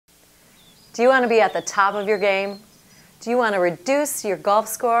Do you want to be at the top of your game? Do you want to reduce your golf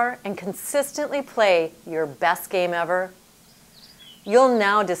score and consistently play your best game ever? You'll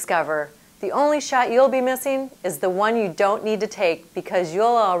now discover the only shot you'll be missing is the one you don't need to take because you'll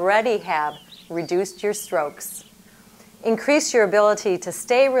already have reduced your strokes. Increase your ability to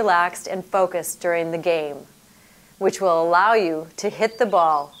stay relaxed and focused during the game, which will allow you to hit the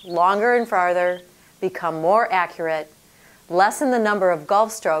ball longer and farther, become more accurate, lessen the number of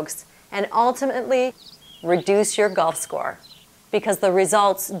golf strokes, and ultimately reduce your golf score, because the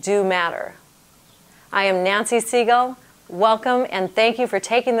results do matter. I am Nancy Seagal. Welcome and thank you for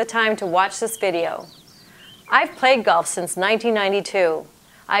taking the time to watch this video. I've played golf since 1992.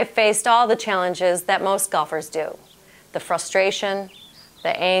 I've faced all the challenges that most golfers do. The frustration,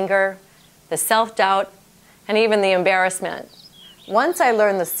 the anger, the self-doubt, and even the embarrassment. Once I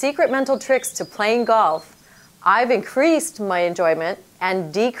learned the secret mental tricks to playing golf, I've increased my enjoyment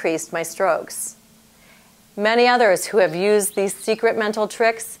and decreased my strokes. Many others who have used these secret mental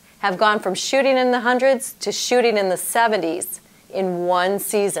tricks have gone from shooting in the hundreds to shooting in the 70s in one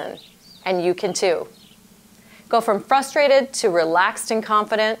season, and you can too. Go from frustrated to relaxed and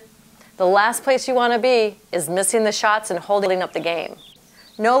confident. The last place you want to be is missing the shots and holding up the game.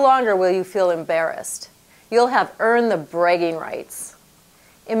 No longer will you feel embarrassed. You'll have earned the bragging rights.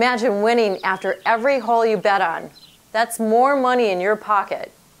 Imagine winning after every hole you bet on. That's more money in your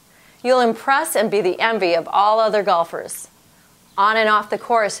pocket. You'll impress and be the envy of all other golfers. On and off the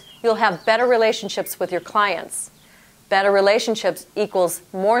course, you'll have better relationships with your clients. Better relationships equals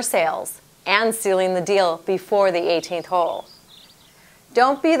more sales and sealing the deal before the 18th hole.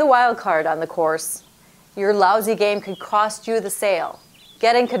 Don't be the wild card on the course. Your lousy game could cost you the sale.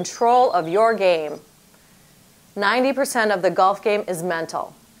 Get in control of your game. 90% of the golf game is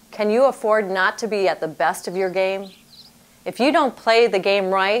mental. Can you afford not to be at the best of your game? If you don't play the game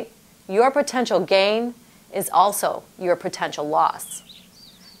right, your potential gain is also your potential loss.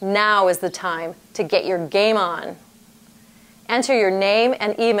 Now is the time to get your game on. Enter your name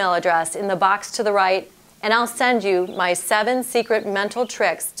and email address in the box to the right, and I'll send you my 7 secret mental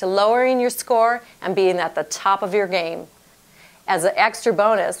tricks to lowering your score and being at the top of your game. As an extra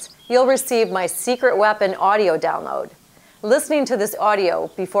bonus, you'll receive my secret weapon audio download. Listening to this audio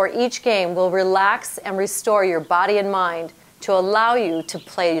before each game will relax and restore your body and mind to allow you to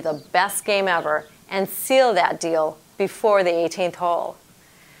play the best game ever and seal that deal before the 18th hole.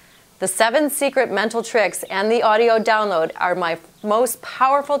 The 7 secret mental tricks and the audio download are my most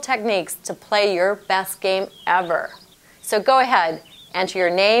powerful techniques to play your best game ever. So go ahead, enter your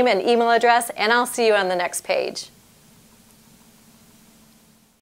name and email address, and I'll see you on the next page.